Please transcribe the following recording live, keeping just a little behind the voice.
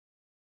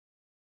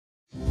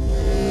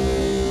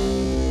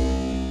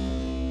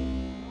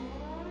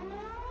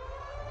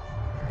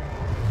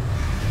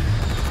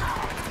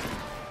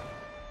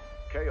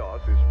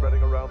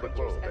the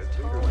globe as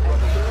leaders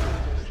across the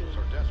world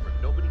are desperate.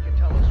 Nobody can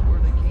tell us where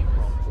they came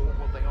from or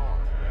what they are.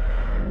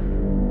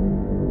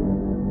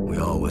 We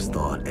always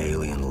thought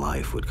alien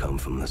life would come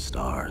from the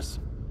stars,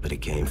 but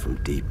it came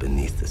from deep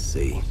beneath the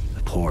sea,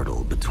 a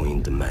portal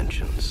between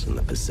dimensions in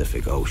the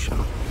Pacific Ocean.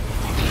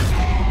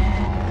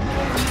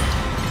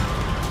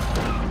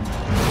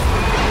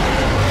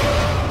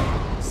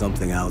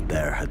 Something out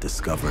there had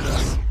discovered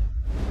us.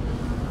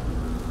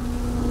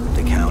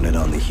 They counted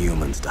on the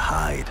humans to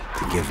hide,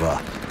 to give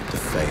up, to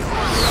fail.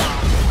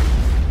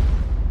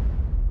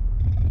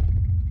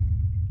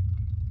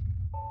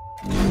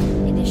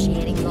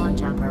 Initiating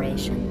launch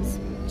operations.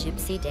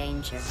 Gypsy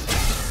danger.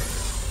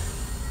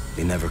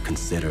 They never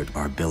considered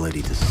our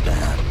ability to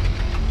stand,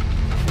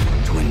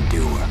 to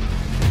endure,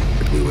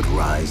 that we would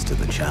rise to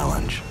the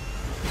challenge.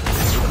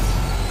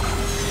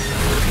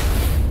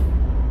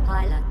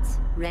 Pilots,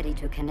 ready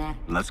to connect.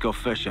 Let's go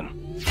fishing.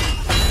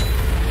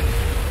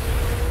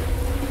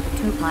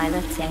 2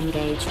 pilots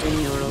engaged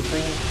in neural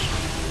bridge.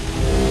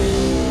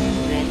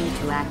 Ready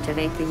to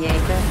activate the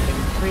Jaeger in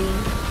 3,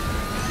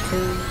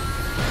 2,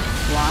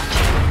 1.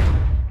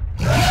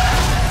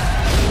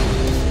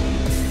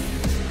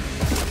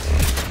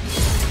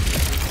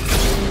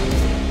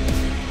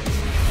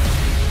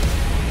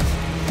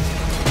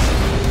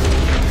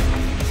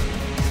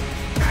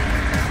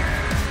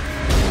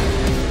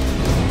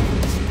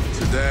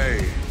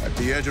 Today, at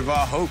the edge of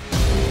our hope,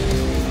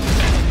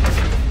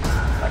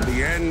 at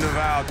the end of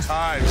our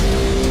time,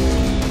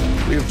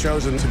 we have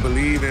chosen to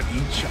believe in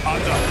each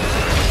other.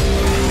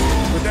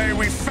 Today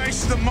we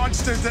face the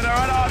monsters that are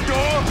at our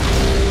door.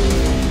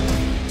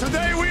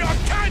 Today we are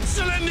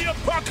canceling the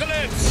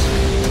apocalypse.